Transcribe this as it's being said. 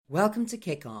Welcome to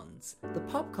Kick-Ons, the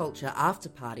pop culture after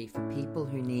party for people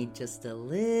who need just a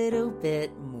little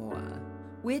bit more.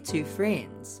 We're two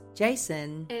friends,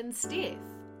 Jason and Steph,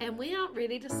 and we aren't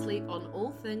ready to sleep on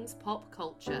all things pop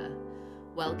culture.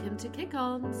 Welcome to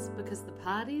Kick-Ons, because the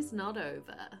party's not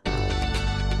over.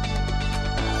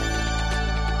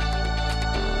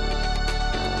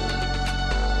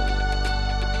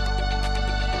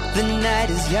 The night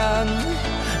is young,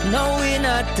 no we're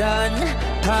not done.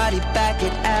 Party back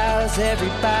at ours,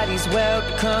 everybody's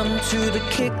welcome to the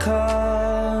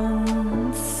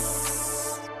Kick-Ons.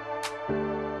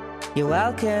 You're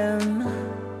welcome.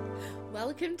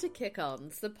 Welcome to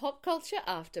Kick-Ons, the pop culture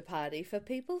after party for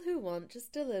people who want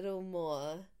just a little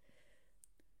more.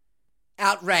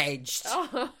 Outraged.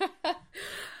 Oh.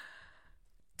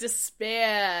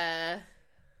 Despair.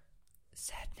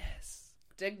 Sadness.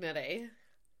 Dignity.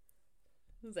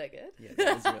 Was that good? Yeah,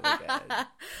 that was really good.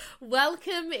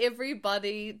 Welcome,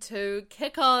 everybody, to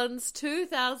Kick-On's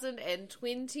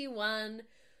 2021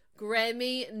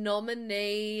 Grammy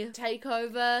nominee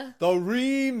takeover. The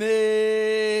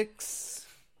remix.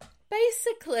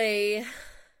 Basically,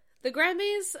 the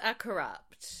Grammys are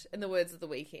corrupt, in the words of The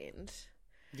Weeknd.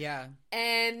 Yeah.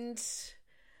 And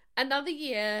another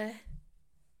year,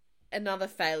 another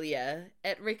failure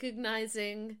at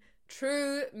recognizing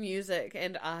true music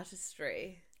and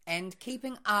artistry. And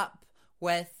keeping up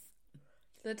with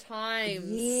the times.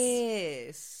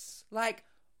 Yes. Like,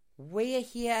 we're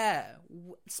here.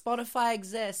 Spotify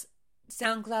exists.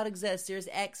 SoundCloud exists. There's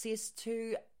access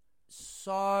to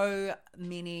so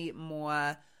many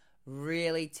more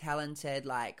really talented,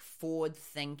 like,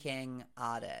 forward-thinking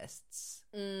artists.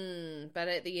 But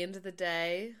at the end of the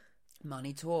day,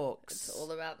 money talks. It's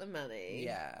all about the money.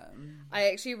 Yeah. I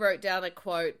actually wrote down a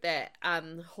quote that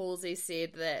Halsey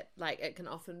said that, like, it can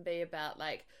often be about,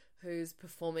 like, who's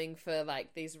performing for,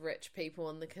 like, these rich people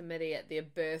on the committee at their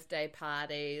birthday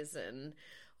parties and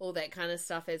all that kind of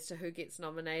stuff as to who gets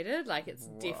nominated. Like, it's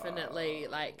definitely,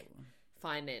 like,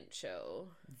 financial.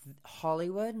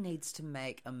 Hollywood needs to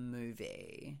make a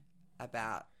movie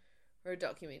about... Or a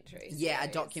documentary series. Yeah, a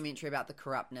documentary about the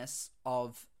corruptness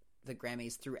of the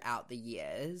Grammys throughout the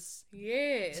years.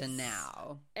 Yes. To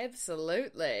now.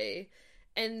 Absolutely.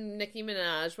 And Nicki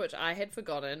Minaj, which I had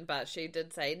forgotten, but she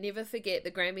did say, never forget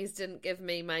the Grammys didn't give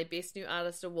me my Best New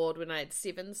Artist award when I had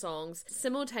 7 songs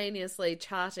simultaneously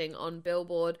charting on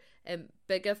Billboard and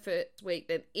bigger first week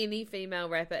than any female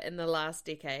rapper in the last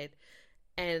decade.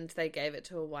 And they gave it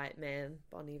to a white man,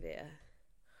 Bon Iver.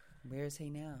 Where is he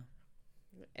now?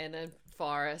 In a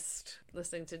forest,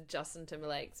 listening to Justin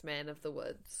Timberlake's Man of the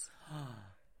Woods.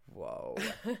 Whoa.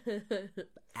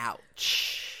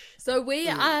 Ouch. So we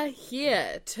are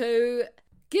here to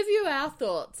give you our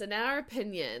thoughts and our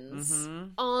opinions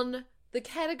on the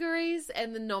categories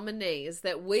and the nominees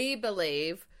that we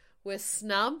believe were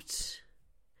snubbed,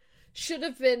 should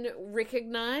have been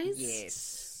recognised.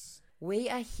 Yes. We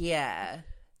are here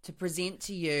to present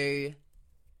to you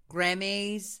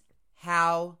Grammys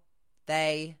how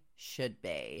they should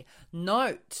be.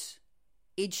 Note,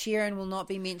 Ed Sheeran will not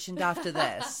be mentioned after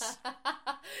this.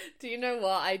 Do you know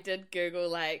what? I did Google,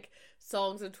 like,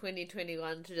 songs of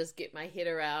 2021 to just get my head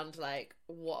around, like,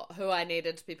 who I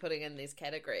needed to be putting in these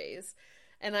categories.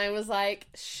 And I was like,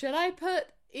 should I put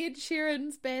Ed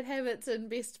Sheeran's Bad Habits in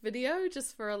Best Video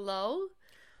just for a lull?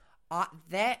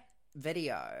 That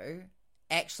video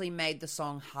actually made the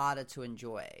song harder to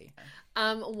enjoy.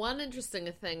 One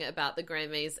interesting thing about the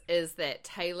Grammys is that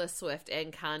Taylor Swift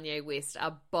and Kanye West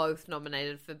are both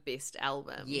nominated for Best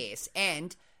Album. Yes,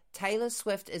 and Taylor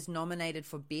Swift is nominated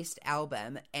for Best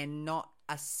Album and not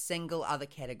a single other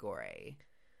category.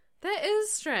 That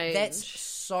is strange. That's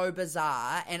so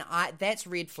bizarre, and that's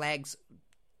red flags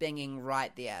binging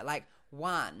right there. Like,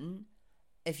 one,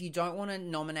 if you don't want to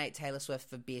nominate Taylor Swift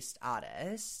for Best Album,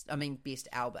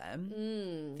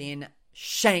 then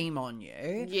shame on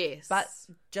you. Yes. But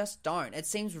just don't. It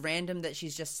seems random that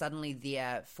she's just suddenly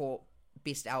there for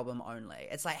Best Album only.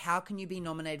 It's like, how can you be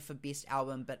nominated for Best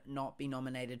Album but not be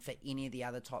nominated for any of the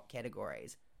other top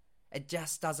categories? It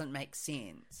just doesn't make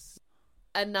sense.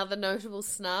 Another notable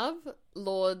snub,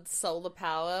 Lorde Solar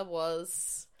Power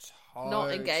was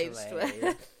not engaged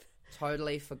with.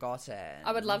 Totally forgotten.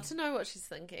 I would love to know what she's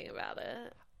thinking about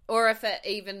it. Or if it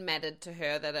even mattered to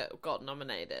her that it got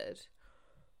nominated.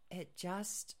 It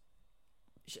just...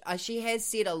 She has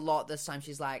said a lot this time.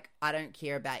 She's like, I don't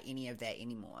care about any of that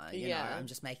anymore. You know, I'm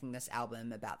just making this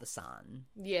album about the sun.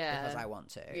 Yeah. Because I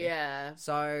want to. Yeah.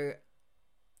 So,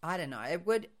 I don't know.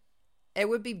 It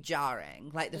would be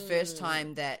jarring. Like, the first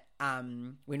time that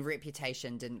when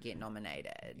Reputation didn't get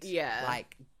nominated. Yeah.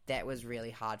 Like, that was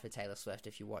really hard for Taylor Swift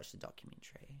if you watch the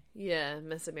documentary. Yeah,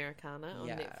 Miss Americana on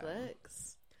Yeah.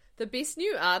 Netflix. The best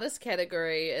new artist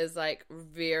category is like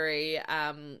very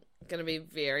gonna be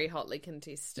very hotly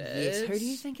contested. Yes, who do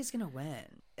you think is going to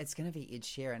win? It's going to be Ed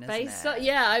Sheeran, isn't it?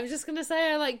 Yeah, I was just gonna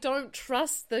say I like don't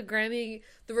trust the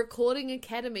Recording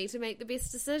Academy to make the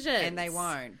best decisions. And they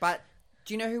won't. But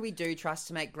do you know who we do trust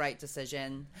to make great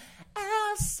decisions?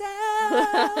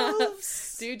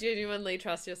 Ourselves. Do you genuinely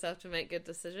trust yourself to make good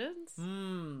decisions?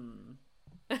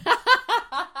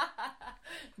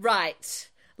 Right.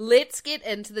 Let's get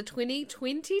into the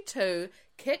 2022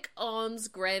 Kick-On's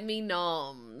Grammy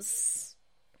noms.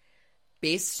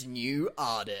 Best New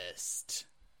Artist.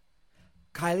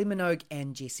 Kylie Minogue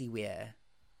and Jessie Ware.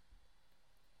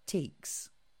 Teeks.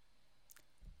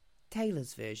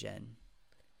 Taylor's version.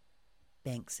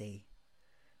 Banksy.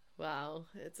 Wow,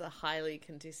 it's a highly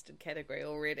contested category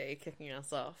already, kicking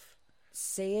us off.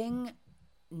 Seeing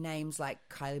names like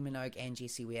Kylie Minogue and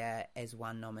Jessie Ware as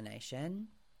one nomination.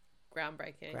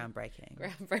 Groundbreaking.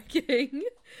 Groundbreaking.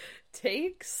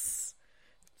 Teeks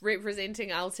representing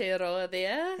Aotearoa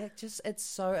there. It's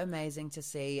so amazing to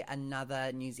see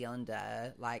another New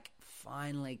Zealander like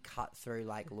finally cut through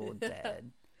like Lord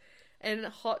did. And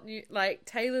hot new, like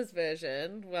Taylor's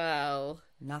version. Wow.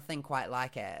 Nothing quite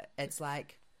like it. It's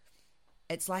like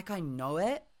I know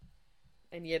it,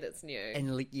 and yet it's new.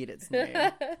 and yet it's new.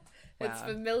 It's Wow.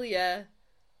 familiar,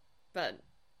 but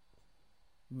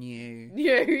New.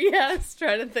 new. Yeah, I was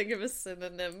trying to think of a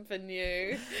synonym for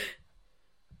new.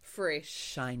 Fresh.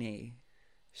 Shiny.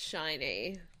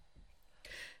 Shiny.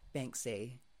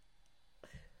 Banksy.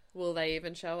 Will they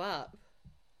even show up?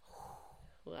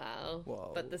 Wow.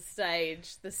 Whoa. But the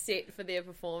stage, the set for their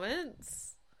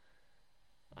performance.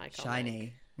 Iconic.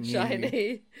 Shiny. New.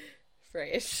 Shiny.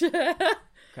 Fresh.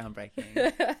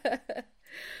 Groundbreaking.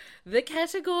 The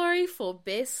category for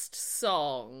Best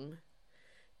Song.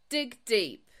 Dig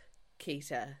Deep,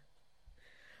 Keita.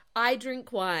 I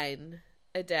Drink Wine,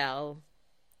 Adele.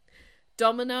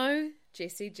 Domino,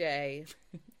 Jessie J.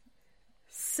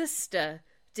 Sister,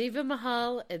 Diva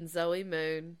Mahal and Zoe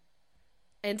Moon.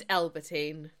 And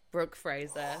Albertine, Brooke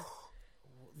Fraser.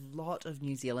 Lot of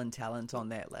New Zealand talent on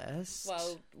that list.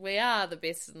 Well, we are the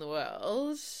best in the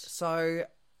world. So,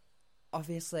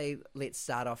 obviously, let's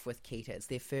start off with Keita. It's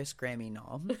their first Grammy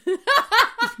nom.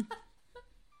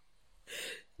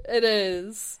 It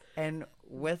is. And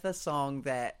with a song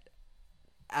that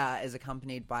is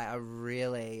accompanied by a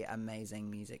really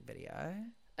amazing music video.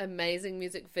 Amazing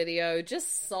music video,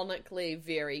 just sonically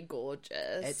very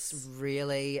gorgeous. It's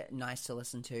really nice to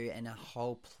listen to in a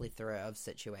whole plethora of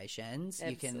situations.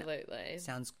 Absolutely.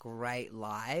 Sounds great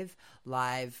live.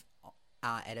 Live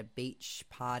at a beach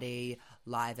party,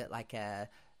 live at like a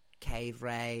cave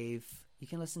rave. You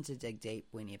can listen to Dig Deep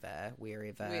whenever,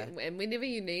 wherever. And whenever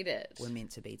you need it. We're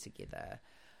meant to be together.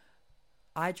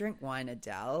 I Drink Wine,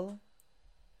 Adele.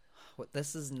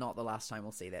 This is not the last time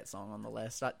we'll see that song on the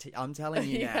list. I'm telling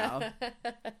you now.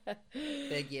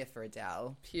 Big year for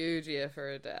Adele. Huge year for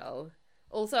Adele.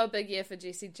 Also a big year for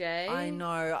Jessie J. I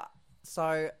know.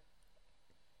 So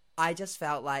I just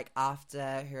felt like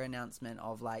after her announcement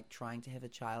of like trying to have a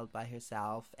child by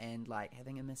herself and like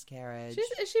having a miscarriage.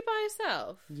 Is she by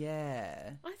herself?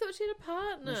 Yeah. I thought she had a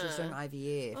partner. No, she was doing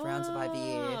IVF, rounds of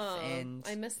IVF, and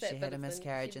I missed that she bit had a of the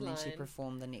miscarriage, and then she headline.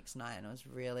 performed the next night, and it was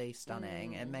really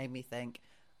stunning. It made me think,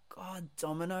 God,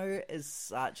 Domino is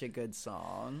such a good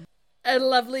song. And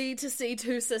lovely to see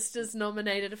two sisters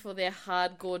nominated for their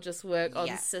hard, gorgeous work on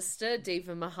Yeah. Sister,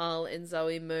 Diva Mahal and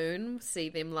Zoe Moon. See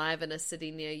them live in a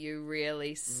city near you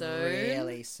really soon.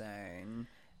 Really soon.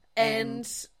 And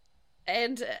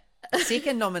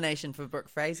Second nomination for Brooke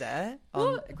Fraser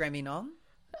on a Grammy nom.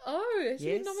 oh, has she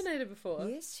been Yes. nominated before?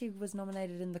 Yes, she was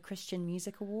nominated in the Christian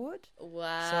Music Award.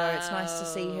 Wow. So it's nice to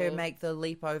see her make the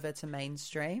leap over to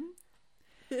mainstream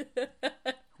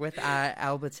with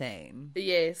Albertine.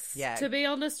 Yes. Yeah. To be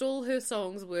honest, all her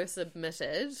songs were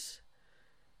submitted,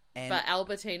 And but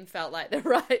Albertine felt like the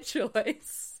right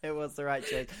choice. it was the right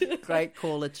choice. Great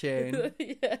caller tune.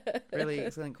 Yeah. Really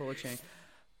excellent caller tune.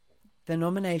 The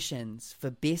nominations for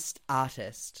Best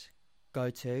Artist go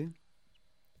to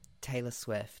Taylor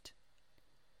Swift,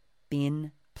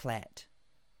 Ben Platt,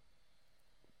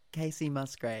 Casey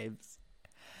Musgraves,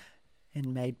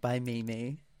 and Made by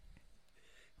Mimi.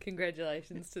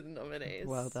 Congratulations to the nominees.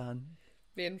 Well done.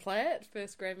 Ben Platt,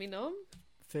 first Grammy nom.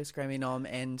 First Grammy nom,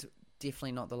 and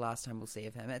definitely not the last time we'll see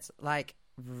of him. It's like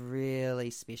really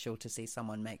special to see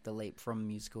someone make the leap from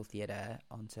musical theatre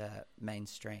onto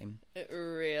mainstream. It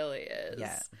really is.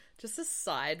 Yeah. Just a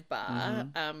sidebar.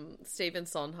 Stephen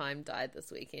Sondheim died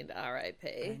this weekend, I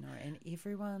R.I.P. know, and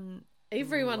everyone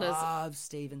Everyone is. love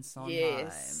Stephen Sondheim.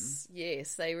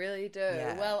 Yes, they really do.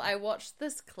 Yeah. Well, I watched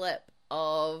this clip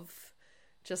of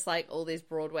just like all these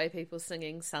Broadway people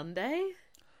singing Sunday.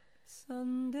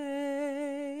 Sunday.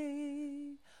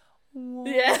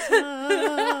 Yeah.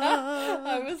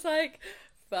 I was like,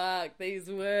 fuck these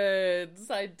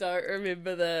words. I don't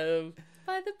remember them.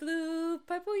 By the blue,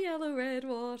 purple, yellow, red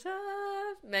water.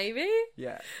 Maybe.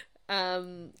 Yeah.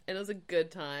 And it was a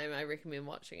good time. I recommend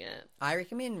watching it. I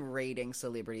recommend reading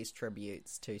celebrities'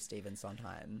 tributes to Stephen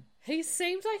Sondheim. He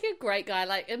seemed like a great guy.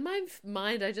 Like, in my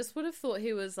mind, I just would have thought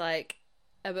he was, like,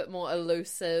 a bit more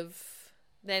elusive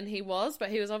than he was, but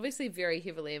he was obviously very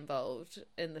heavily involved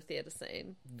in the theatre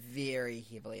scene. Very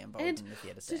heavily involved And in the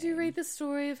theatre scene. did you read the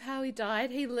story of how he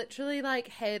died? He literally, like,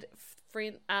 had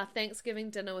Thanksgiving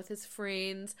dinner with his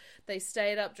friends. They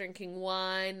stayed up drinking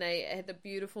wine. They had a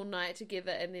beautiful night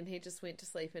together, and then he just went to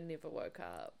sleep and never woke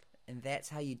up. And that's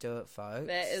how you do it, folks.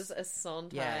 That is a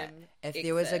Sondheim. Yeah. If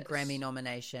there was a Grammy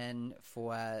nomination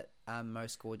for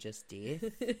Most Gorgeous Death,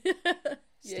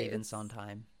 Stephen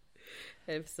Sondheim.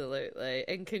 Absolutely.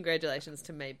 And congratulations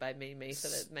to Made by Mimi for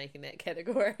making that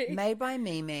category. Made by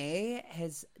Mimi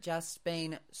has just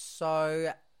been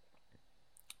so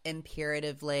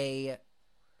imperatively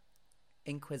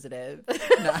inquisitive.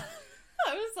 No.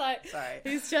 I was like, Sorry.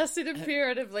 he's just said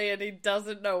imperatively and he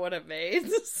doesn't know what it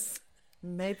means.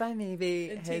 Made by Mimi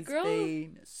has Integral?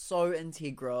 been so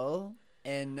integral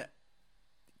in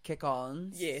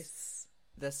kick-ons Yes.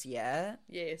 this year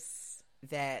Yes.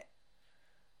 that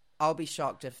I'll be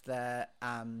shocked if the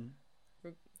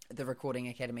Recording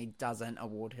Academy doesn't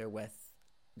award her with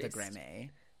the Best Grammy.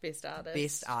 Best artist.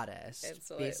 Best artist.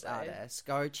 Absolutely. Best artist.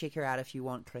 Go check her out if you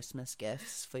want Christmas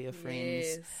gifts for your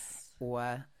friends Yes.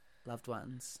 or loved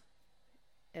ones.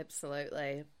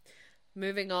 Absolutely.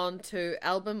 Moving on to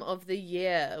Album of the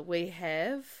Year, we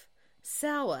have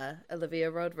Sour, Olivia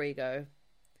Rodrigo,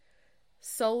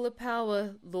 Solar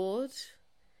Power, Lord,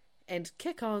 and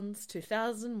Kick-On's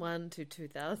 2001 to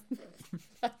 2000...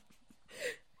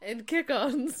 and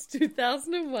Kick-On's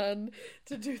 2001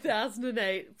 to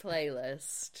 2008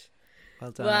 playlist. Well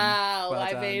done. Wow. Well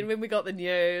I done. mean, when we got the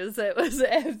news, it was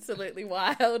absolutely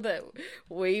wild that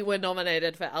we were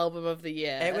nominated for Album of the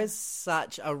Year. It was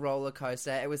such a roller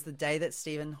coaster. It was the day that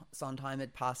Stephen Sondheim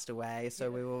had passed away, so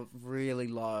we were really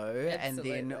low. And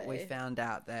then we Absolutely. found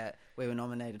out that we were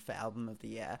nominated for Album of the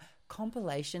Year.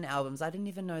 Compilation albums, I didn't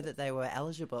even know that they were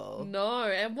eligible. No,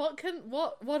 and what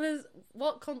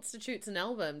constitutes an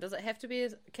album? Does it have to be?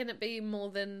 Can it be more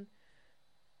than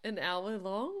an hour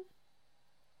long?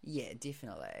 Yeah,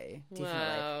 definitely.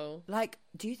 Wow. Like,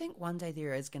 do you think one day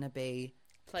there is going to be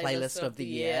Playlist of the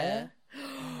Year?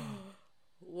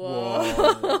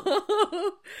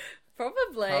 Whoa.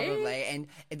 Probably. Probably. And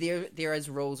there is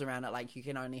rules around it. Like, you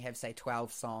can only have, say,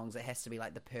 12 songs. It has to be,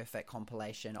 like, the perfect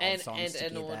compilation of songs and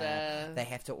together. in order. They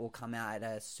have to all come out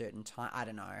at a certain time. I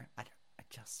don't know. I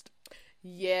just...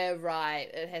 Yeah, right.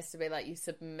 It has to be like you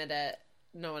submit it,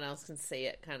 no one else can see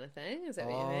it kind of thing. Is that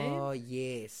what you mean? Oh,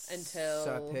 yes. Until-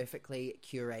 So a perfectly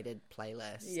curated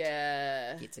playlist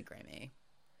Yeah. gets a Grammy.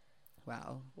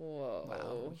 Wow. Whoa.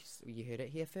 Wow. You heard it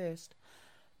here first.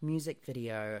 Music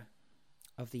video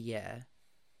of the year.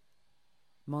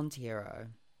 Montero.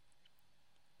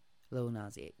 Lil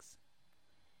Nas X.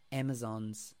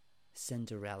 Amazon's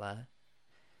Cinderella.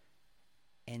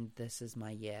 And This Is My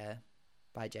Year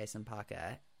by Jason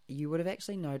Parker. You would have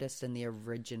actually noticed in the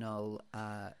original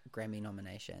Grammy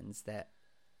nominations that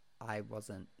I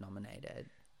wasn't nominated.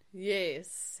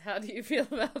 Yes. How do you feel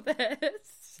about that?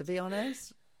 To be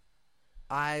honest,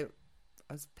 I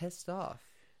was pissed off.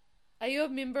 Are you a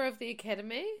member of the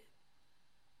Academy?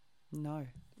 No.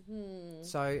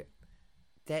 So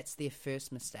that's their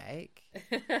first mistake.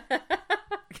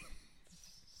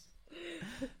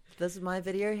 My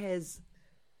video has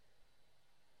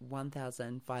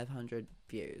 1,500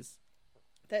 views.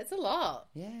 That's a lot.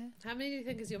 Yeah. How many do you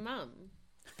think is your mum?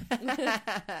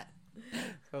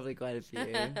 Probably quite a few.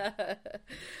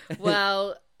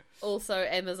 Well, also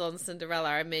Amazon Cinderella.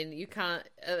 I mean, you can't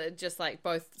just like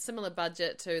both similar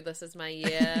budget to This Is My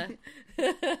Year,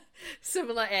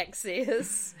 similar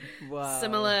access, Wow.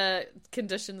 similar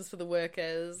conditions for the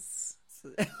workers.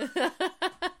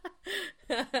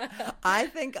 I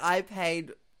think I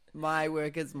paid my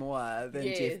workers more than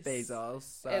Yes. Jeff Bezos.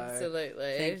 So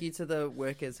Absolutely. thank you to the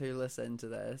workers who listen to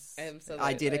this.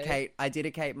 Absolutely. I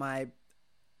dedicate my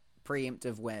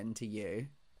preemptive win to you.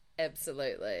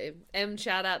 Absolutely. And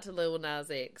shout out to Lil Nas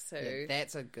X, who... Yeah,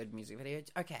 that's a good music video.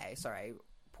 Okay, sorry.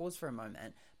 Pause for a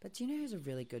moment. But do you know who's a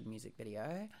really good music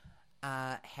video?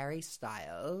 Harry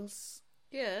Styles,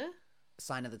 Yeah.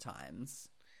 Sign of the Times.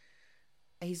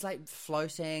 he's like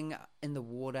floating in the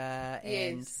water,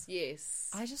 and yes.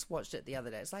 I just watched it the other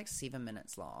day. It's like 7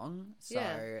 minutes long, so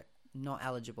Yeah. not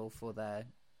eligible for the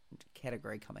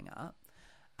category coming up.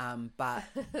 But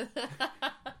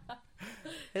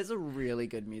it's a really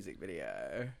good music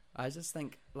video. I just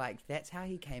think like that's how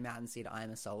he came out and said, "I'm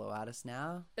a solo artist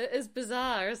now." It is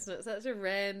bizarre, isn't it? Such a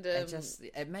random.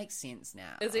 It makes sense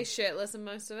now. Is he shirtless in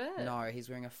most of it? No, he's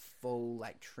wearing a full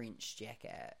like trench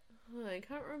jacket. Oh, I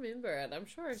can't remember it. I'm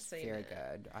sure I've seen Very it.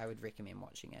 good. I would recommend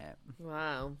watching it.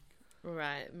 Wow. All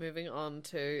right, moving on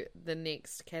to the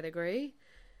next category.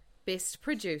 Best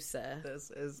producer. This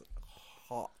is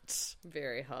hot.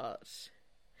 Very hot.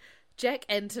 Jack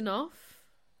Antonoff,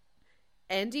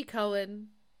 Andy Cohen,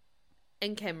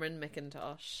 and Cameron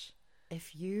McIntosh.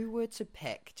 If you were to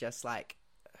pick just like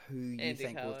who you Andy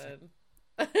think will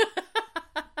Cohen.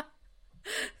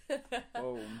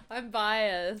 Boom. I'm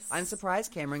biased. I'm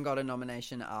surprised Cameron got a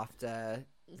nomination after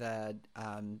the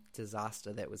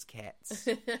disaster that was Cats.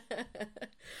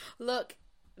 Look,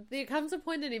 there comes a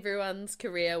point in everyone's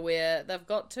career where they've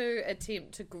got to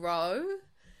attempt to grow,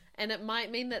 and it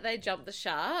might mean that they jump the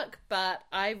shark, but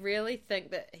I really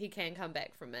think that he can come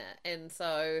back from it. And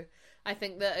so I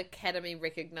think the Academy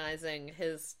recognising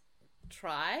his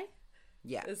try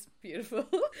Yeah. is beautiful.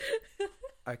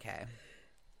 Okay.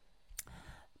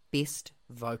 Best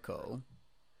vocal.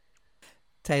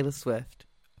 Taylor Swift.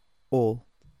 All.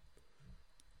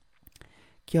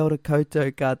 Kia ora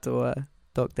koutou katoa.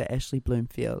 Dr. Ashley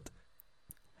Bloomfield.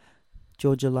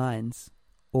 Georgia Lines.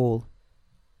 All.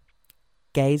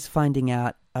 Gays finding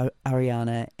out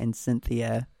Ariana and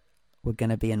Cynthia were going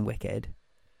to be in Wicked.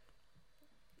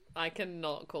 I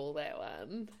cannot call that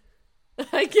one.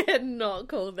 I cannot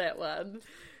call that one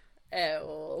at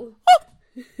all.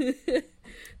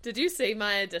 Did you see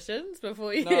my auditions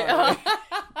before you? No.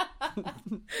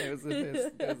 It was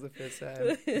the first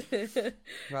time.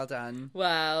 Well done.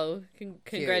 Wow.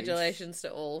 Congratulations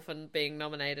to all for being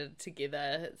nominated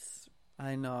together.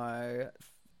 I know.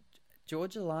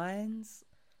 Georgia Lines,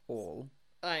 all.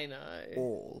 I know.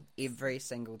 All. Every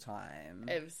single time.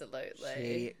 Absolutely.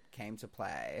 She came to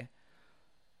play.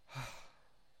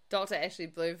 Dr. Ashley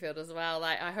Bloomfield as well.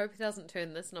 Like, I hope he doesn't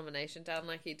turn this nomination down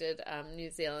like he did New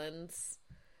Zealand's.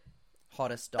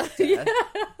 Hottest doctor. Yeah.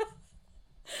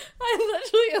 I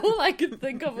literally, all I could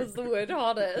think of was the word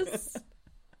hottest.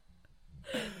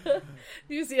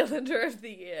 New Zealander of the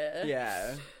Year.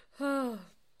 Yeah.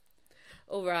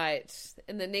 All right.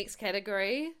 In the next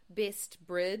category, Best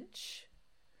Bridge.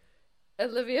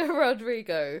 Olivia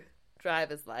Rodrigo,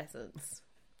 driver's license.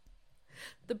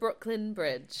 The Brooklyn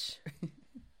Bridge.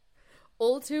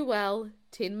 All Too Well,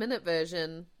 10-minute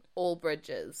version, all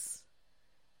bridges.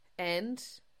 And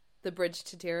The Bridge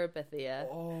to Terabithia.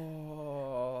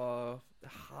 Oh,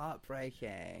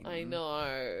 heartbreaking. I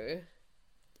know.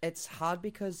 It's hard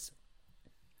because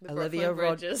The Olivia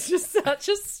Brooklyn Bridge is just such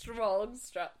a strong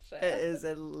structure. it is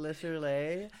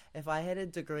literally, if I had a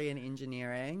degree in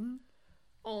engineering,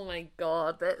 Oh my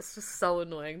god, that's just so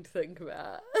annoying to think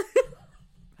about.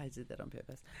 I did that on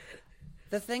purpose.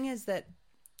 The thing is that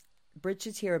Bridge to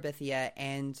Terabithia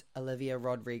and Olivia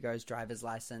Rodrigo's driver's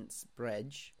license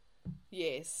bridge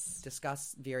Yes.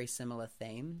 discuss very similar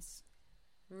themes.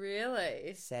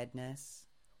 Really? Sadness,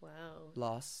 Wow.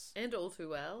 loss. And All Too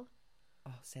Well.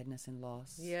 Oh, sadness and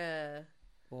loss. Yeah.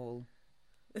 All.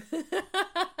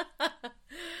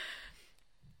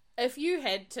 If you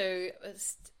had to,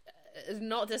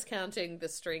 not discounting the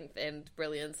strength and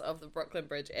brilliance of the Brooklyn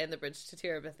Bridge and the Bridge to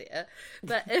Terabithia,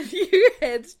 but if you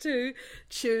had to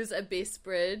choose a best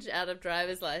bridge out of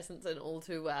driver's license and All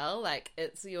Too Well, like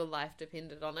it's your life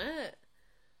depended on it.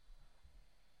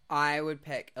 I would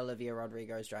pick Olivia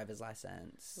Rodrigo's driver's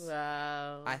license.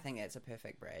 Wow. I think that's a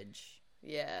perfect bridge.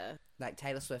 Yeah. Like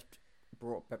Taylor Swift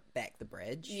brought back the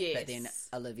bridge, Yes. but then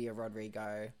Olivia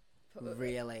Rodrigo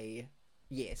really,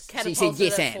 yes. She Catapulted said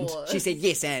yes it and. forward. She said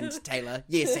yes and, Taylor.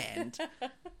 Yes and.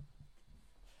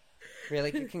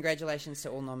 Really, congratulations to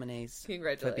all nominees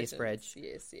Congratulations. for Best Bridge.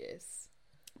 Yes, yes.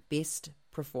 Best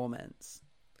Performance.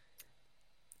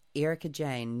 Erica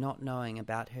Jane not knowing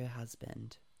about her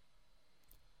husband.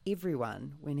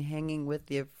 Everyone, when hanging with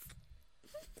their...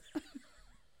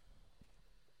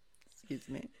 Excuse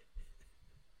me.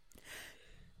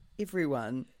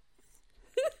 Everyone,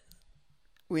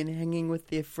 when hanging with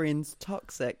their friends'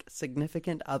 toxic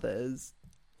significant others.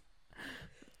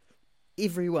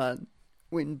 Everyone,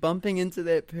 when bumping into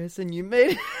that person you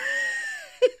made...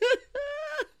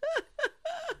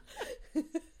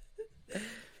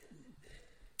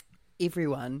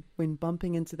 Everyone, when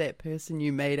bumping into that person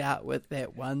you made out with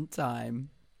that one time.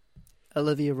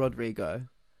 Olivia Rodrigo.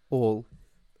 All.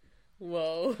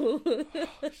 Whoa.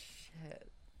 Shit.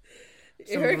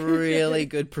 Some really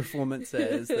good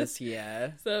performances this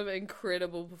year. Some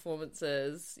incredible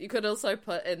performances. You could also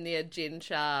put in there Jen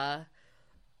Shah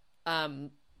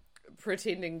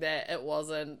pretending that it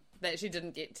wasn't, that she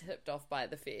didn't get tipped off by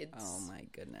the feds. Oh my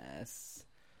goodness.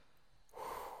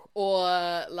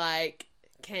 Or like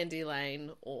Candy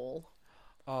Lane all.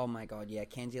 Oh my god, yeah.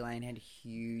 Candy Lane had a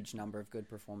huge number of good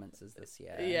performances this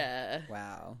year. Yeah.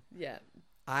 Wow. Yeah.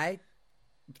 I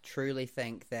truly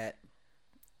think that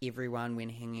everyone, when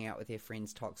hanging out with their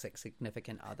friends' toxic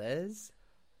significant others,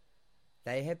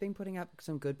 they have been putting up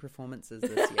some good performances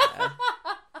this year.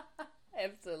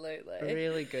 Absolutely.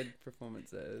 Really good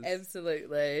performances.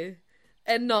 Absolutely.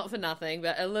 And not for nothing,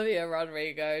 but Olivia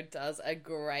Rodrigo does a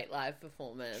great live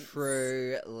performance.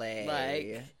 Truly.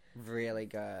 Like, really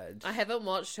good. I haven't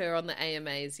watched her on the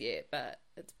AMAs yet, but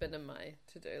it's been in my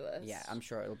to-do list. Yeah, I'm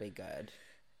sure it'll be good.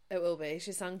 It will be.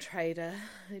 She sung Trader.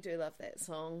 I do love that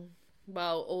song.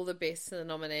 Well, all the best to the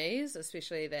nominees,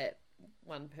 especially that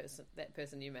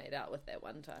person you made out with that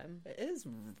one time. It is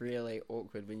really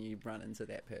awkward when you run into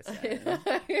that person.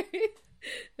 It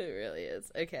really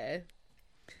is. Okay.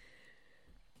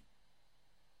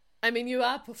 I mean, you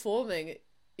are performing,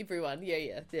 everyone.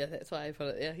 Yeah, that's why I put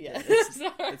it there. Yeah.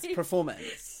 It's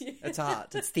performance. Yeah. It's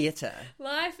art. It's theatre.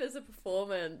 Life is a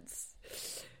performance.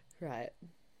 Right.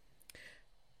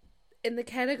 In the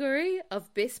category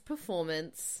of Best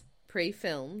Performance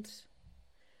Pre-Filmed,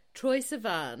 Troye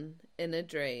Sivan in A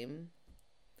Dream,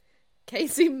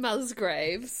 Casey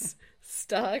Musgraves,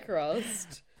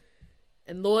 Star-Crossed,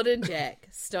 and Lord and Jack,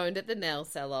 Stoned at the Nail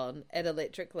Salon at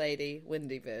Electric Lady,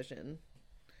 Windy version.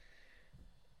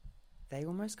 They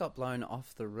almost got blown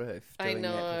off the roof I doing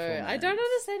know. that performance. I don't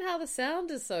understand how the sound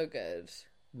is so good.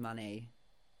 Money.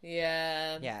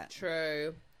 Yeah.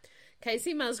 True.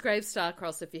 Casey Musgraves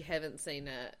Star-Crossed, if you haven't seen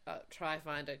it, try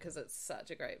find it because it's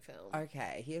such a great film.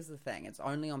 Okay, here's the thing. It's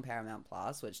only on Paramount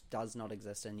Plus, which does not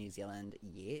exist in New Zealand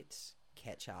yet.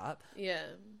 Catch up. Yeah.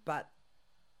 But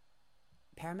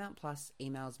Paramount Plus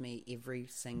emails me every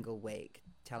single week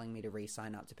telling me to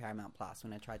re-sign up to Paramount Plus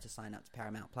when I tried to sign up to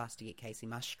Paramount Plus to get Casey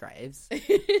Musgraves.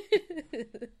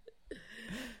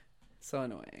 So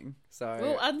annoying. So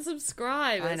Well,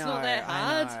 unsubscribe. It's not that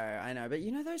hard. I know. But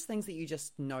you know those things that you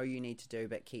just know you need to do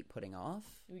but keep putting off?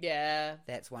 Yeah.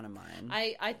 That's one of mine.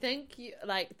 I think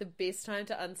like the best time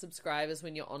to unsubscribe is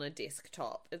when you're on a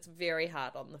desktop. It's very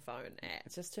hard on the phone app.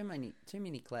 It's just too many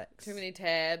clicks. Too many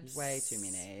tabs. Way too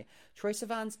many. Troye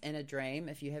Sivan's In a Dream.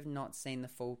 If you have not seen the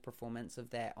full performance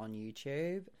of that on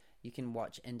YouTube, you can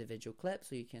watch individual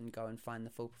clips or you can go and find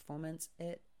the full performance.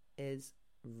 It is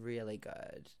really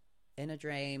good. In a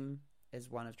Dream is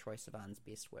one of Troye Sivan's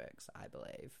best works, I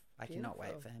believe. I cannot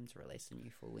wait for him to release a new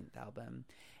full-length album.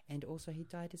 And also, he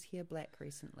dyed his hair black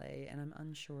recently, and I'm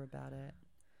unsure about it.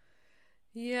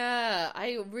 Yeah,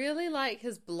 I really like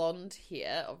his blonde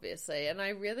hair, obviously, and I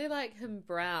really like him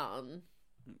brown.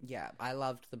 Yeah, I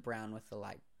loved the brown with the,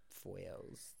 like,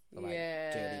 foils. The, like,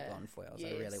 Yeah. dirty blonde foils.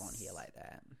 Yes. I really want hair like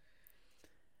that.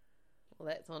 Well,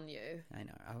 that's on you. I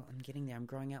know. I'm getting there. I'm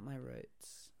growing out my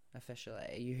roots.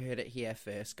 Officially. You heard it here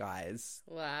first, guys.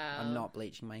 Wow. I'm not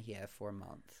bleaching my hair for a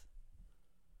month.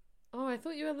 Oh, I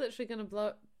thought you were literally going to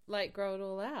grow it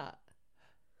all out.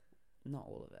 Not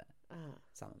all of it. Ah,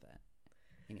 Some of it.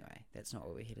 Anyway, that's not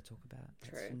what we're here to talk about.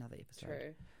 That's True. another episode.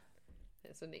 True.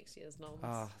 That's for next year's noms.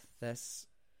 Oh, this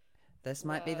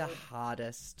might be the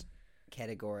hardest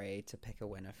category to pick a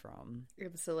winner from.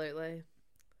 Absolutely.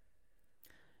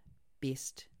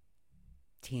 Best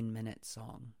 10-minute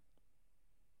song.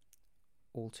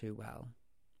 All Too Well.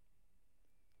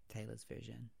 Taylor's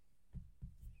version.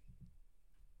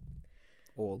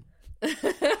 All.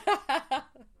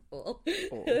 All.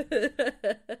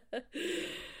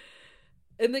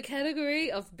 In the category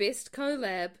of Best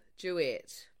Collab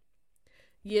Duet,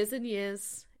 Years and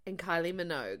Years and Kylie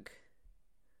Minogue,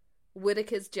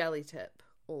 Whittaker's Jelly Tip,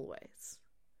 Always,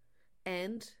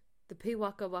 and the P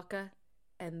Waka Waka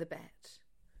and the Bat.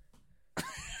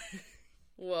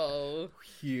 Whoa.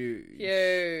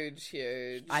 Huge.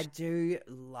 Huge. I do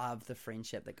love the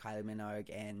friendship that Kylie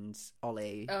Minogue and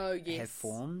Ollie have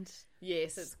formed.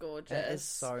 Yes, it's gorgeous. It is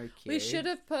so cute. We should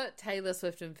have put Taylor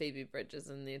Swift and Phoebe Bridgers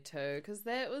in there too, because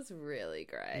that was really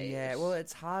great. Yeah, well,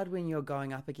 it's hard when you're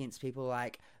going up against people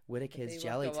like Whittaker's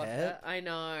Jelly Waka Waka. Tip. I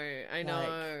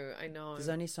know. There's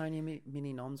only so many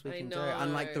noms we can do. know.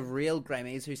 Unlike the real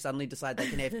Grammys who suddenly decide they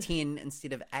can have 10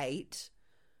 instead of 8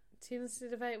 10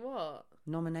 instead of 8 what?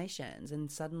 nominations.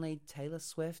 And suddenly Taylor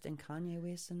Swift and Kanye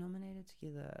West are nominated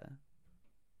together.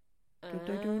 Did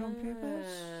they do it on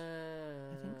purpose?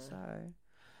 I think so.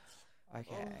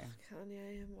 Okay. Oh,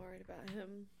 Kanye, I'm worried about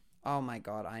him. Oh my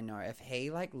god, I know. If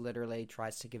he like literally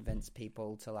tries to convince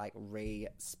people to like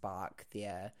re-spark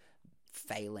their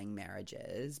failing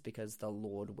marriages because the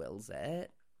Lord wills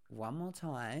it one more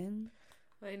time.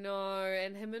 I know,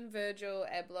 and him and Virgil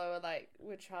Abloh are like,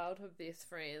 we're childhood best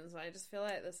friends. I just feel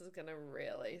like this is gonna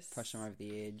really Push him over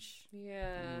the edge.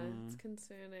 Yeah, it's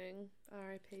concerning.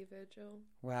 R.I.P. Virgil.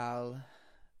 Well,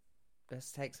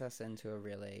 this takes us into a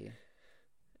really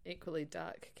Equally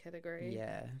dark category.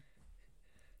 yeah.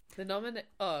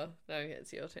 Oh no,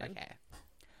 it's your turn. Okay.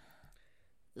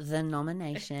 The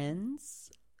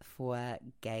nominations for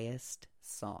gayest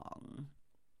song: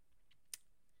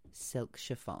 Silk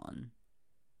Chiffon,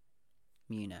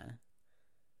 Muna,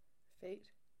 Feet.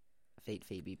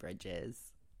 Phoebe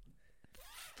Bridges,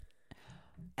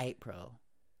 April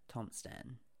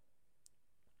Thompson,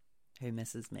 Who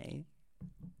Misses Me.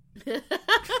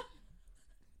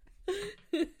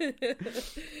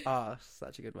 Oh,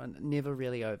 such a good one. Never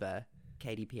Really Over,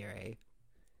 Katy Perry.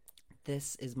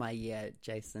 This Is My Year,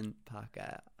 Jason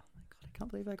Parker. Oh my god, I can't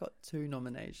believe I got 2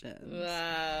 nominations.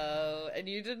 Wow. And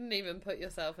you didn't even put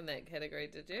yourself in that category,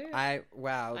 did you?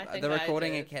 Wow, I think the I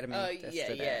Recording did. Academy Oh, did yeah,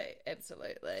 it.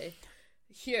 absolutely.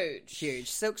 Huge.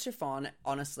 Silk Chiffon,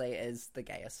 honestly, is the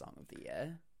gayest song of the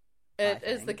year. It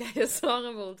is the gayest song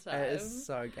of all time. It is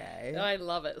so gay. I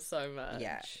love it so much.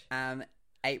 Yeah.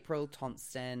 April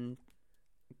Thompson,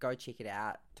 go check it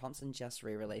out. Thompson just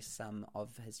re-released some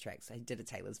of his tracks. He did a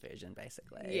Taylor's version,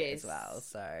 basically, as well.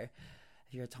 So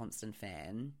if you're a Thompson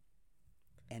fan,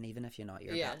 and even if you're not,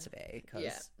 you're about to be,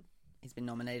 because he's been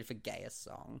nominated for gayest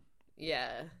song.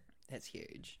 Yeah. That's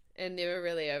huge. And Never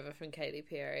Really Over from Katy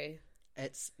Perry.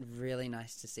 It's really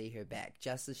nice to see her back,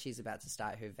 just as she's about to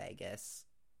start her Vegas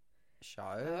show.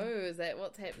 Oh, is that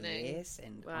what's happening? Yes,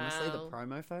 and honestly, the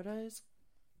promo photos,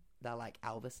 they're like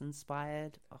Elvis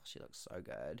inspired. Oh, she looks so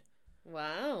good.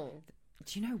 Wow.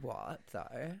 Do you know what,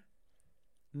 though?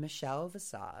 Michelle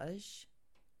Visage,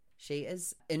 she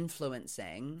is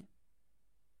influencing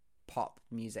pop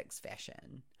music's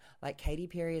fashion. Like, Katy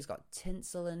Perry has got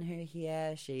tinsel in her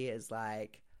hair. She is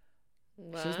like...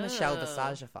 Wow. She's Michelle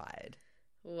Visageified.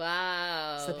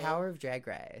 Wow. It's the power of Drag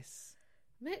Race.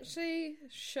 I'm actually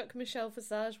shook Michelle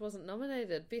Visage wasn't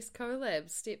nominated. Best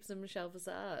collab, Steps and Michelle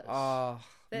Visage. Oh,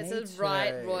 that's me a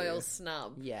right too. royal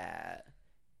snub. Yeah.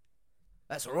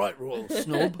 That's a right royal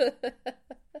snub.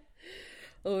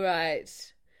 All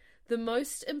right. The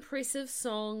most impressive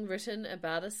song written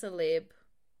about a celeb.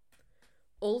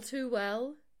 All Too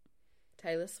Well,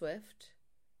 Taylor Swift.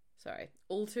 Sorry,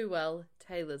 All Too Well,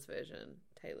 Taylor's version,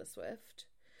 Taylor Swift.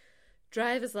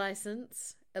 Driver's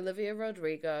License, Olivia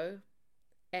Rodrigo.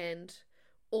 And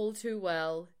All Too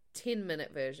Well,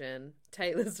 10-minute version,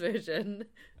 Taylor's version,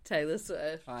 Taylor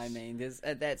Swift. I mean,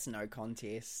 that's no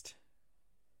contest.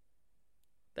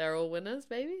 They're all winners,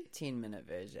 baby? 10-minute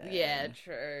version. Yeah,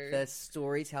 true. The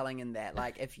storytelling in that,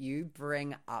 like, if you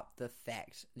bring up the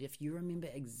fact, if you remember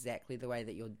exactly the way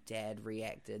that your dad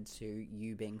reacted to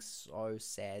you being so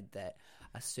sad that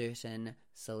a certain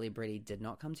celebrity did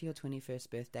not come to your 21st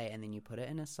birthday, and then you put it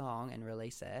in a song and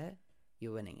release it,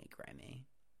 you're winning a Grammy.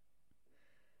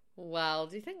 Wow.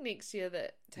 Do you think next year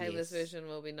that Taylor's Yes. version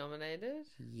will be nominated?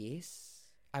 Yes.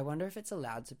 I wonder if it's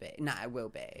allowed to be. No, it will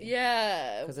be.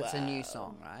 Yeah. Because it's a new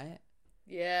song, right?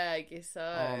 Yeah, I guess so.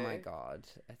 Oh my god.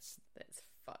 That's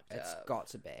fucked It's up. got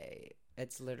to be.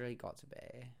 It's literally got to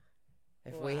be.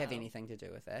 If we have Wow. anything to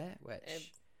do with it,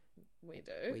 which We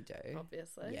do. we do.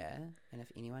 Obviously. Yeah. And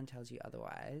if anyone tells you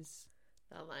otherwise,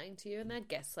 They're lying to you and they're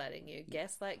gaslighting you.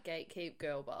 Gaslight, gatekeep,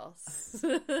 girl boss.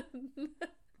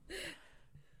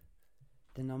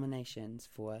 the nominations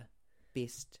for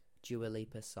Best Dua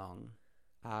Lipa Song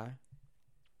are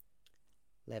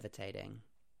Levitating,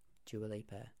 Dua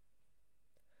Lipa,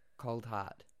 Cold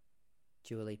Heart,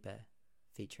 Dua Lipa,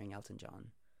 featuring Elton John.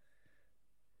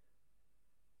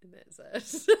 And that's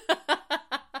it.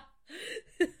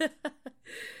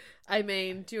 I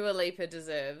mean, Dua Lipa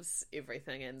deserves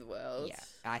everything in the world. Yeah,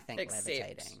 I think Except-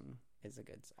 Levitating is a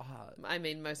good... Oh, I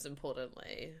mean, most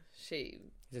importantly, she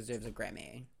deserves a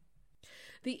Grammy.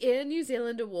 The Air New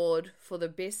Zealand Award for the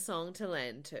Best Song to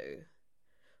Land To.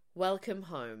 Welcome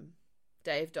Home,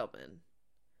 Dave Dobbin.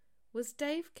 Was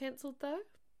Dave cancelled though?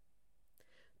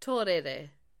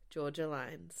 Torere, Georgia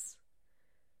Lines.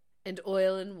 And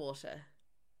Oil and Water,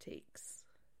 Teeks.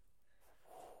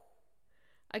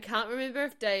 I can't remember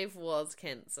if Dave was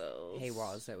cancelled. He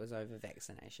was. It was over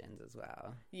vaccinations as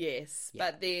well. Yes, Yeah.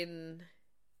 but then...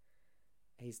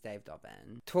 He's Dave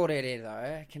Dobbin. Torere, though,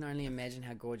 I can only imagine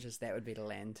how gorgeous that would be to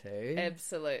land to.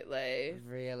 Absolutely.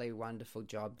 Really wonderful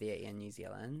job there in New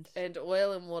Zealand. And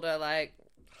Oil and Water, like,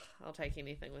 I'll take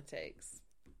anything with Teeks.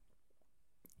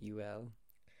 You will.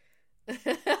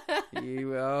 You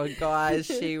will, guys.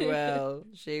 She will.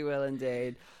 She will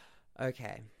indeed.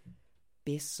 Okay.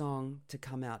 Best song to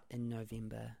come out in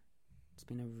November. It's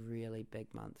been a really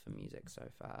big month for music so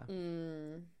far.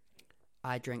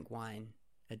 I Drink Wine,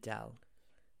 Adele.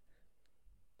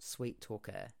 Sweet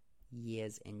Talker,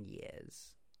 Years and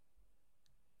Years.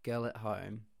 Girl at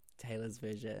Home, Taylor's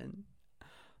Version.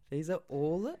 These are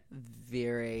all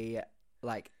very,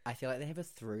 like, I feel like they have a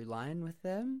through line with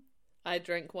them. I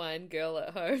Drink Wine, Girl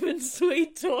at Home, and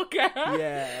Sweet Talker.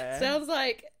 Yeah. It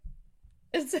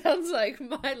sounds like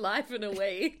my life in a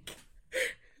week.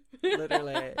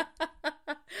 Literally.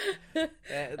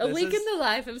 A week in the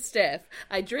life of Steph.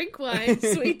 I drink wine,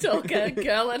 Sweet Talker,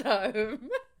 Girl at Home.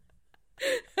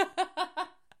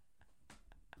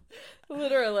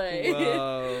 Literally.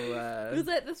 Whoa. Was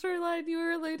that the storyline you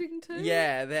were alluding to?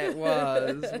 Yeah, that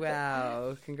was.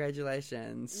 Wow.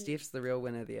 Congratulations. Steph's the real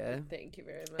winner there. Thank you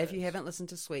very much. If you haven't listened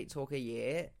to Sweet Talker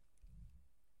yet,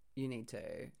 you need to.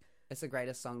 It's the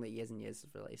greatest song that Years and Years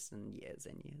has released in years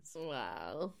and years.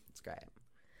 Wow. It's great.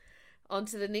 On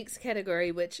to the next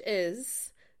category, which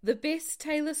is the best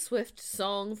Taylor Swift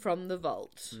song from the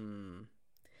vault.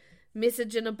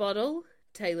 Message in a Bottle,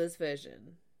 Taylor's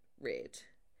version. Red.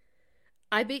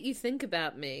 I Bet You Think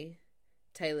About Me,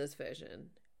 Taylor's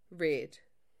version. Red.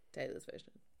 Taylor's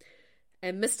version.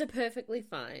 And Mr. Perfectly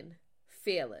Fine,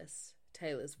 Fearless,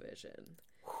 Taylor's version.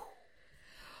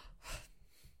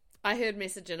 I heard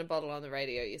Message in a Bottle on the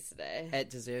radio yesterday. It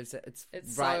deserves it.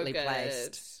 It's so rightly good.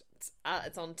 placed.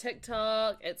 It's on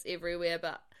TikTok. It's everywhere.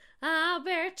 But I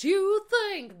bet you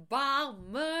think about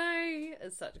me.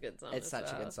 It's such a good song. It's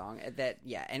such a good song.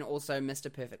 And also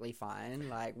Mr. Perfectly Fine.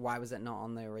 Like, why was it not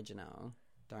on the original?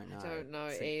 Don't know. I don't know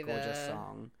it's either. A gorgeous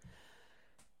song.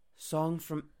 Song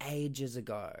from ages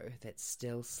ago that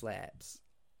still slaps.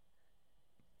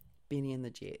 Benny and the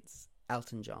Jets.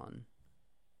 Elton John.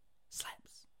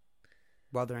 Slaps.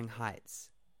 Wuthering Heights,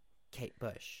 Kate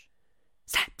Bush.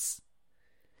 Slaps.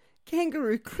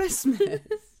 Kangaroo Christmas.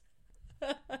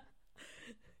 Wow,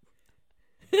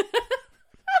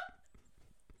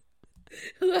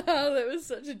 that was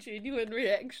such a genuine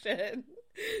reaction.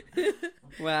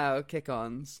 Wow,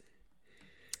 kick-ons.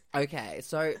 Okay,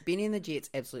 so Benny and the Jets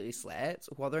absolutely slaps.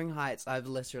 Wuthering Heights, I've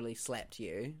literally slapped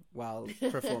you while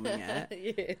performing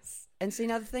it. Yes. And see,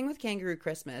 now the thing with Kangaroo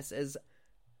Christmas is,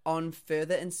 on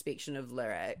further inspection of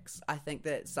lyrics, I think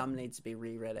that some needs to be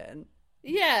rewritten.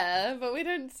 Yeah, but we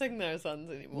don't sing those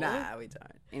ones anymore. Nah, we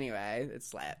don't. Anyway, it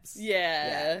slaps.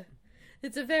 Yeah.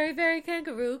 It's a very, very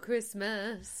kangaroo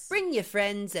Christmas. Bring your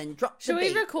friends and drop Should the we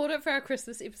beat. record it for our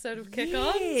Christmas episode of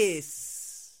Kick-Ons?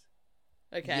 Yes.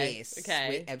 Okay. Yes.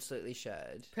 Okay. We absolutely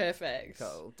should. Perfect.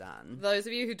 Cool. Done. Those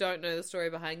of you who don't know the story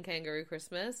behind Kangaroo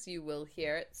Christmas, you will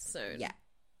hear it soon. Yeah.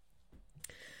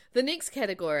 The next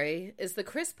category is the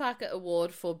Chris Parker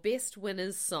Award for Best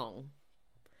Winner's Song.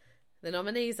 The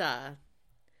nominees are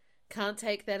Can't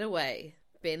Take That Away,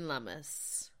 Ben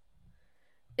Lummis.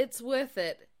 It's Worth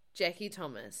It, Jackie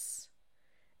Thomas.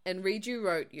 And Read You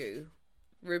Wrote You,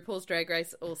 RuPaul's Drag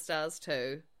Race All-Stars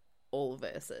 2, all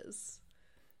verses.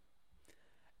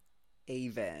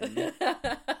 Even.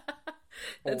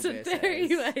 It's a very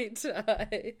late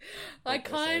tie. I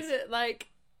kind of like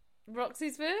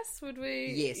Roxy's verse, would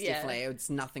we? Yes, definitely. It's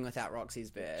nothing without Roxy's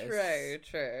verse.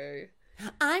 True.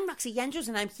 I'm Roxy Andrews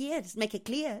and I'm here to make it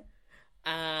clear.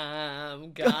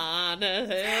 I'm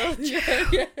gonna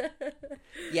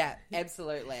Yeah,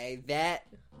 absolutely.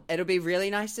 It'll be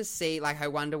really nice to see. Like, I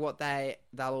wonder what they'll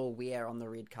all wear on the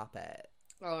red carpet.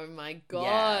 Oh my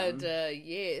god,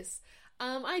 yes.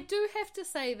 I do have to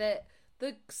say that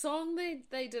the song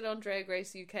they did on Drag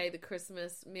Race UK, the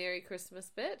Christmas, Merry Christmas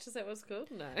Bitch, is that what it's called?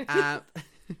 No.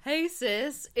 Hey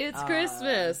sis, it's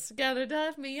Christmas. Gonna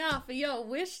dive me off of your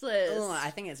wish list. Oh,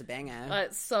 I think it's a banger.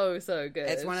 It's so good.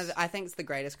 It's I think it's the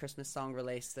greatest Christmas song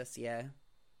released this year.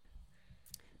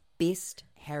 Best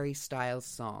Harry Styles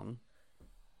song.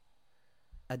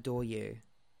 Adore You.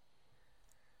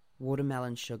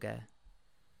 Watermelon Sugar.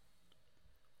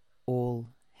 All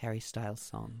Harry Styles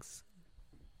songs.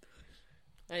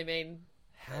 I mean,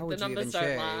 How would the you even numbers don't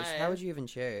choose? lie. How would you even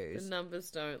choose? The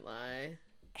numbers don't lie.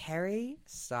 Harry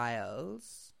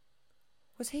Styles,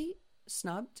 was he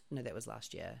snubbed? No, that was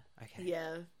last year. Okay.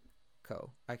 Yeah.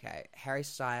 Cool. Okay. Harry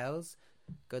Styles,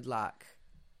 good luck.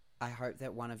 I hope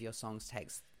that one of your songs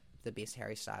takes the best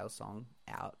Harry Styles song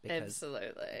out because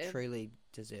Absolutely. truly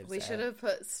deserves We it. should have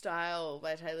put Style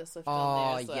by Taylor Swift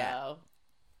on there as well.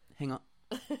 Hang on.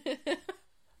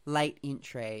 Late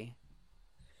entry.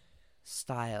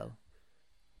 Style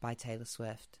by Taylor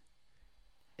Swift.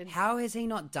 How has he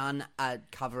not done a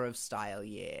cover of Style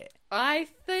yet? I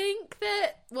think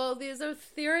that, well, there's a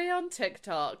theory on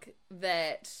TikTok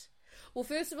that, well,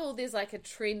 first of all, there's like a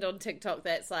trend on TikTok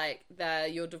that's like they're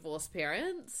your divorced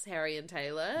parents, Harry and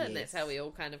Taylor, and that's how we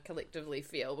all kind of collectively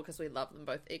feel because we love them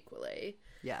both equally.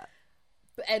 Yeah.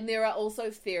 And there are also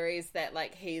theories that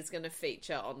like he's going to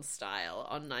feature on Style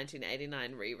on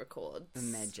 1989 re-records.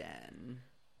 Imagine.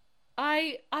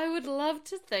 I would love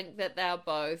to think that they're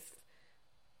both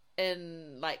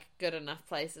in like good enough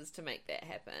places to make that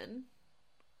happen.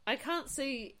 I can't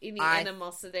see any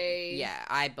animosity. Yeah,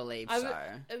 I believe so.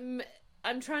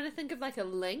 I'm trying to think of like a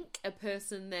link, a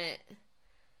person that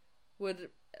would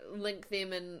link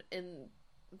them in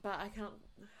but I can't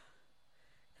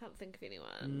think of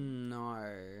anyone. No.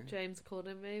 James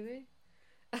Corden, maybe?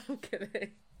 I'm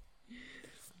kidding.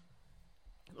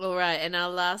 Alright, and our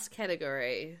last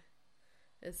category.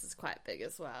 This is quite big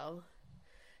as well.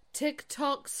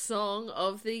 TikTok Song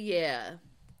of the Year.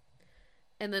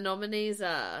 And the nominees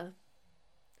are...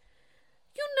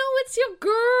 You know it's your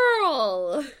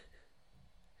girl!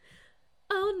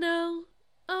 Oh no,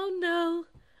 oh no,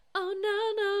 oh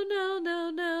no, no, no, no,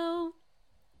 no.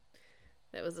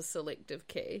 That was a selective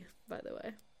key, by the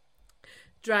way.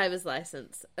 Driver's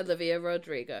License, Olivia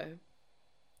Rodrigo.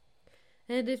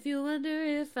 And if you wonder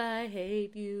if I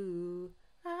hate you,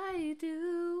 I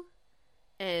do.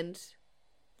 And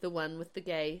the one with the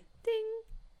gay ding.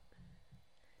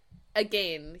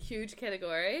 Again, huge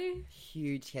category.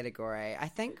 Huge category. I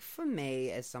think for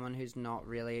me, as someone who's not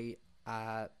really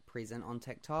present on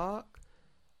TikTok,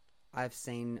 I've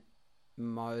seen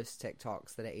most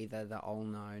TikToks that are either the oh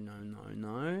no, no, no,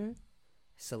 no,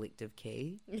 selective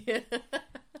key. Yeah.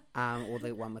 Or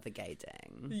the one with the gay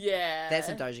ding. Yeah. That's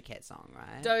a Doja Cat song,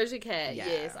 right? Doja Cat, Yeah.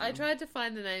 yes. I tried to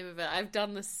find the name of it. I've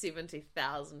done this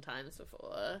 70,000 times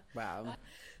before. Wow.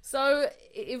 So,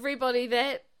 everybody,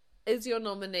 that is your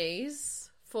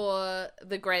nominees for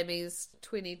the Grammys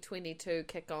 2022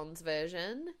 Kick-Ons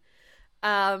version.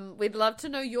 We'd love to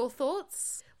know your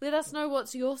thoughts. Let us know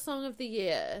what's your song of the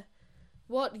year.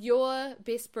 What your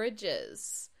best bridge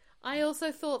is. I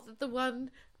also thought that the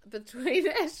one between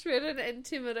Ashwin and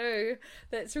Timaru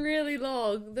that's really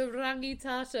long, the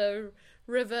Rangitata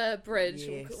River Bridge,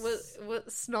 Yes. was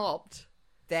snobbed.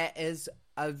 That is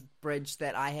a bridge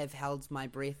that I have held my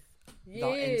breath the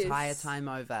Yes. entire time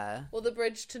over. Or the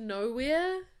bridge to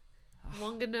nowhere,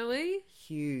 Wanganui.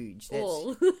 Huge. That's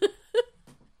All.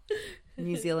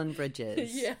 New Zealand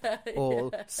bridges. Yeah.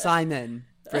 All Simon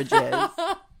bridges.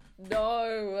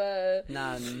 No.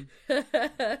 None.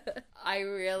 I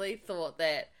really thought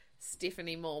that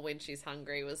Stephanie Moore, When She's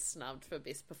Hungry, was snubbed for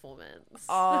best performance.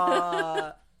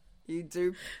 Oh, you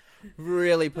do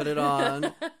really put it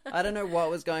on. I don't know what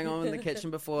was going on in the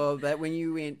kitchen before, but when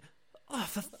you went, oh,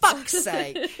 for fuck's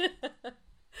sake.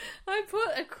 I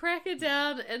put a cracker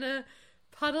down in a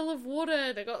puddle of water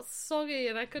and it got soggy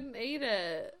and I couldn't eat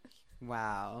it.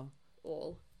 Wow.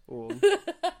 All.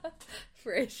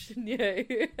 Fresh, new.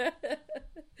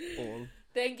 All.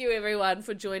 Thank you everyone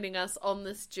for joining us on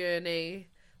this journey.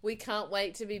 We can't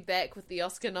wait to be back with the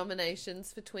Oscar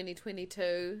nominations for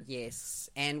 2022. Yes,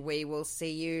 and we will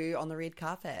see you on the red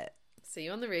carpet. See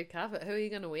you on the red carpet. Who are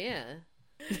you going to wear?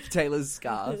 Taylor's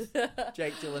scarf.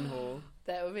 Jake Gyllenhaal.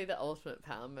 That would be the ultimate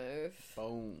power move.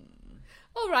 Boom.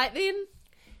 All right then.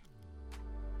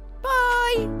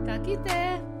 Bye. Ka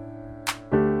kite.